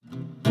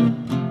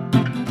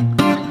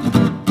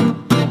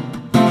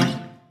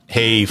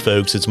Hey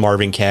folks, it's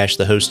Marvin Cash,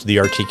 the host of The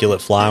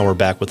Articulate Fly, and we're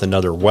back with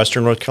another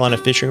Western North Carolina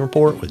fishing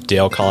report with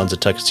Dale Collins at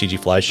Tuckaseegee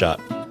Fly Shop.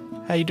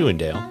 How you doing,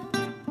 Dale?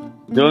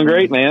 Doing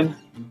great, man.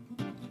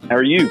 How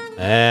are you?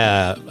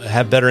 I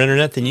have better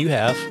internet than you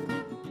have.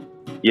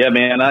 Yeah,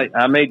 man.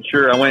 I made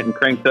sure I went and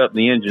cranked up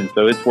the engine,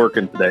 so it's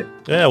working today.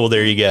 Yeah, well,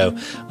 there you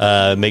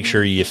go. Make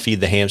sure you feed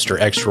the hamster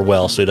extra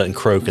well so it doesn't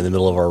croak in the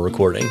middle of our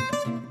recording.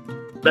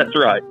 That's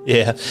right.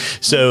 Yeah.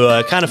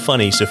 So kind of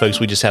funny. So, folks,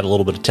 we just had a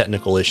little bit of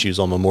technical issues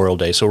on Memorial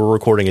Day. So we're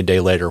recording a day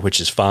later,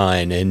 which is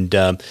fine. And,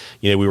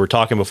 we were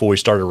talking before we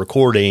started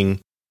recording,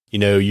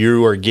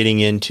 you are getting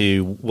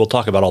into, we'll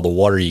talk about all the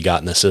water you got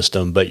in the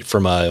system, but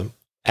from a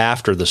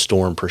after the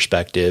storm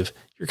perspective,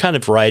 you're kind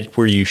of right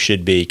where you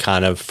should be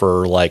kind of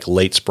for like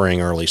late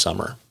spring, early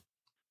summer.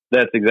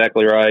 That's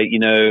exactly right.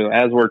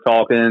 As we're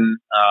talking,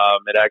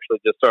 it actually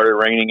just started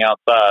raining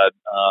outside.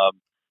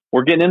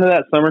 We're getting into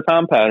that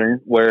summertime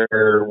pattern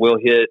where we'll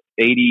hit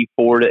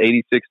 84 to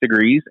 86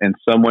 degrees, and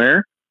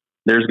somewhere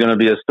there's going to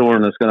be a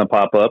storm that's going to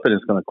pop up and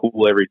it's going to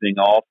cool everything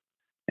off.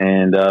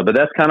 And but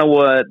that's kind of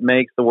what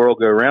makes the world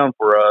go round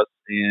for us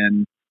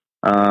and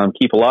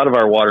keep a lot of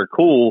our water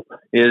cool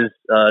is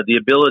the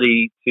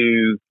ability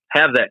to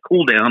have that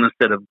cool down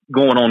instead of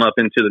going on up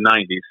into the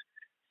 90s.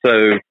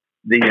 So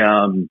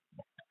the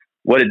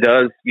what it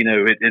does,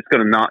 it's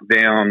going to knock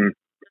down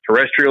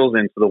terrestrials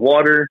into the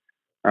water.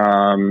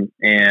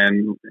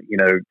 And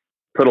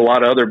put a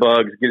lot of other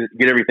bugs,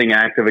 get everything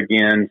active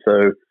again.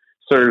 So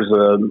serves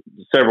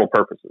several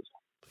purposes.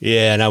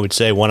 Yeah, and I would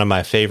say one of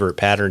my favorite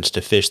patterns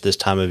to fish this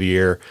time of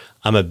year.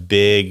 I'm a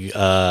big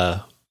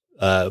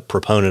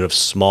proponent of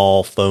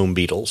small foam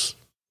beetles.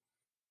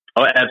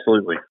 Oh,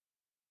 absolutely.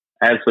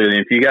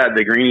 If you got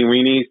the greeny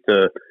weenies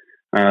to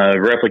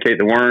replicate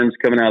the worms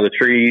coming out of the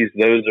trees,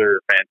 those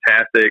are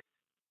fantastic.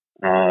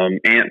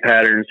 Ant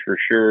patterns for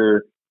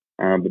sure.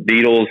 The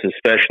beetles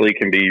especially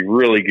can be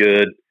really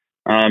good.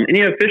 And,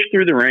 fish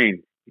through the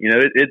rain.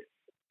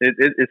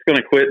 It's going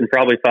to quit in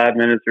probably 5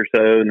 minutes or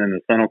so, and then the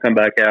sun will come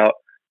back out.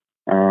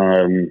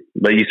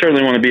 But you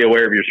certainly want to be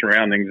aware of your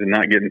surroundings and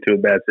not get into a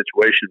bad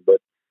situation. But,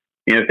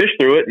 fish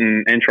through it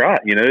and try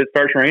it. It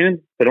starts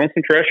raining, put on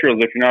some terrestrials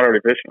if you're not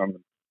already fishing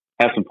them.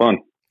 Have some fun.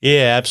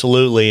 Yeah,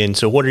 absolutely. And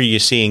so what are you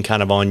seeing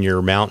kind of on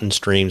your mountain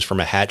streams from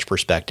a hatch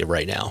perspective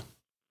right now?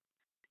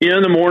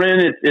 In the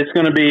morning, it's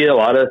going to be a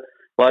lot of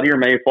your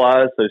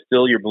mayflies, so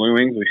still your blue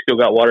wings. We still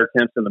got water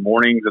temps in the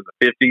mornings of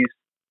the 50s.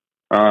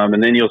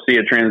 And then you'll see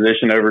a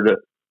transition over to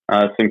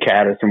some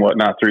caddis and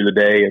whatnot through the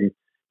day. And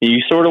you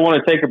sort of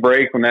want to take a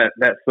break when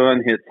that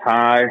sun hits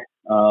high,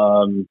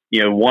 1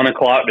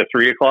 o'clock to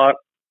 3 o'clock.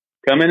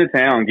 Come into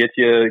town, get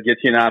you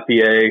an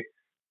IPA,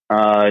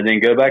 then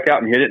go back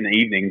out and hit it in the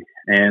evening.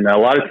 And a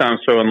lot of times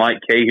throwing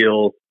light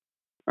Cahill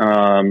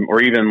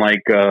or even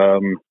like a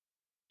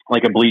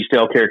bleached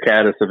elk hair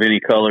caddis of any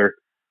color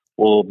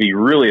will be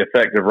really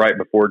effective right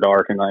before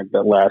dark in like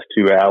that last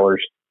 2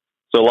 hours.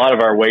 So a lot of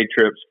our wade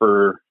trips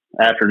for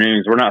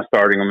afternoons, we're not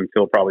starting them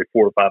until probably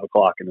 4 or 5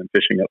 o'clock and then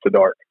fishing up to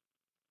dark.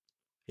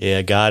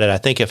 Yeah, got it. I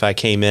think if I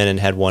came in and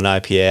had one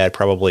IPA, I'd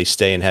probably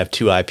stay and have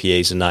 2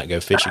 IPAs and not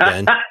go fish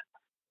again.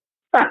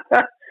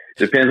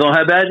 Depends on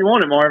how bad you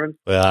want it, Marvin.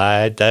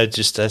 Well,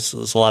 that's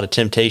a lot of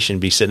temptation to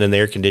be sitting in the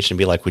air conditioning and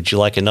be like, would you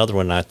like another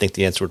one? And I think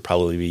the answer would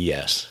probably be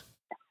yes.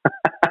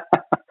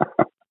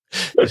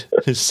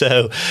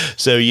 So,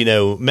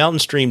 Mountain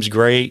Stream's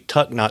great.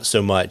 Tuck, not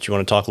so much. You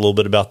want to talk a little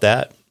bit about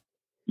that?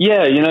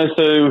 Yeah,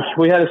 so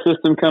we had a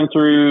system come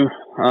through,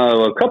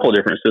 a couple of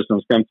different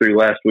systems come through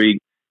last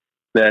week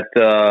that,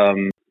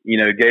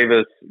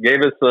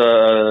 gave us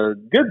a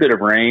good bit of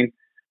rain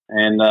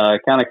and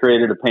kind of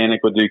created a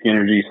panic with Duke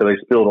Energy. So they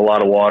spilled a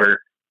lot of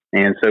water.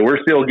 And so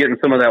we're still getting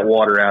some of that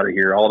water out of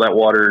here. All that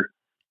water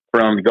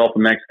from the Gulf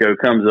of Mexico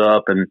comes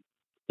up and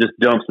just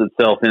dumps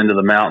itself into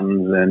the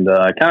mountains, and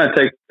kind of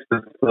takes a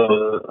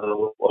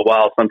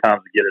while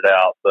sometimes to get it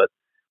out. But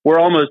we're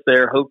almost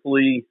there.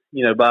 Hopefully,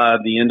 by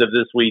the end of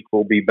this week,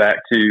 we'll be back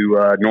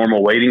to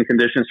normal wading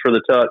conditions for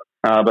the Tuck.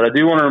 But I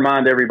do want to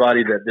remind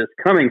everybody that this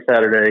coming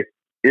Saturday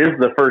is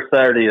the first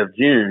Saturday of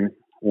June,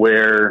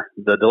 where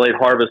the delayed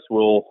harvest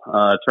will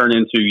turn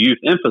into youth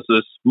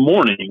emphasis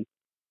morning.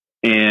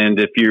 And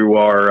if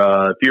you're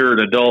an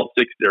adult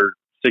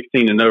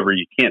 16 and over,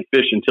 you can't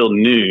fish until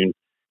noon.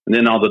 And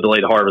then all the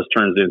delayed harvest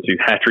turns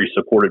into hatchery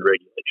supported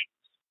regulations.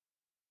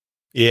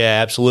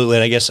 Yeah, absolutely.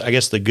 And I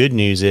guess the good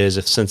news is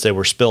since they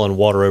were spilling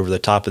water over the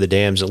top of the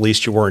dams, at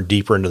least you weren't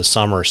deeper into the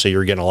summer, so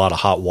you're getting a lot of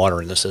hot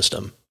water in the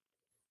system.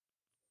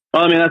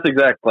 Well, that's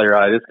exactly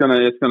right. It's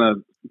gonna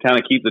kind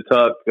of keep the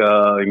Tuck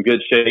in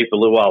good shape a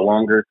little while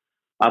longer.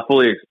 I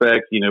fully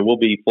expect we'll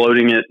be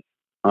floating it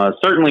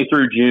certainly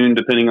through June,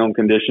 depending on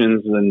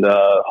conditions, and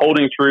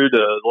holding true to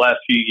the last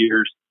few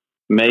years.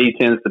 May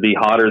tends to be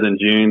hotter than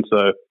June,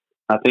 so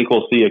I think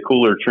we'll see a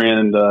cooler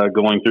trend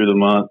going through the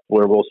month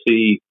where we'll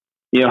see,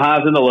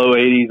 highs in the low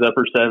 80s,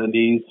 upper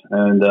 70s,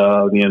 and,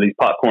 these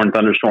popcorn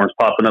thunderstorms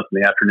popping up in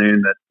the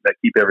afternoon that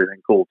keep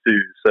everything cool too.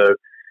 So,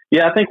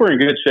 yeah, I think we're in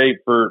good shape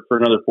for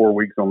another 4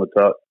 weeks on the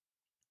Tuck.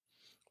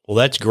 Well,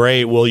 that's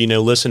great. Well,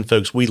 listen,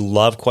 folks, we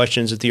love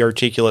questions at the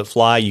Articulate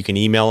Fly. You can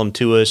email them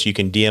to us. You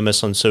can DM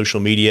us on social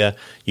media.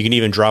 You can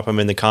even drop them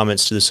in the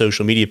comments to the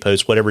social media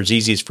posts, whatever's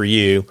easiest for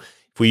you.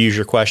 If we use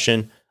your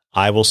question,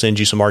 I will send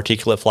you some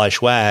Articulate Fly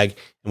swag,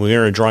 and we're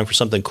going to drawing for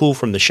something cool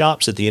from the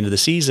shops at the end of the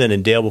season.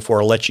 And Dale,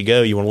 before I let you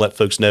go, you want to let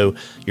folks know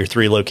your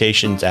 3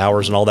 locations,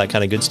 hours, and all that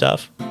kind of good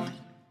stuff?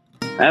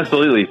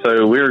 Absolutely.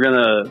 So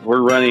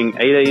we're running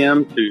 8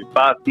 a.m. to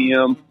 5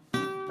 p.m.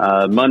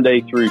 Monday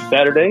through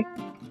Saturday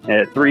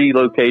at 3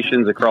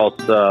 locations across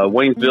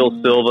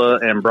Waynesville, Silva,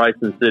 and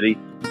Bryson City.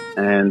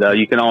 And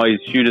you can always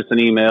shoot us an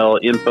email,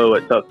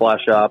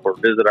 info@tuckflyshop, or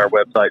visit our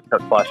website,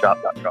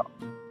 tuckflyshop.com.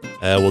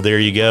 Well, there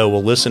you go.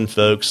 Well, listen,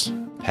 folks,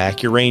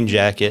 pack your rain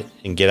jacket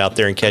and get out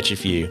there and catch a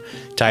few.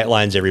 Tight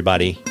lines,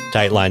 everybody.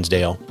 Tight lines,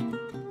 Dale.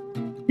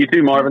 You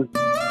too, Marvin.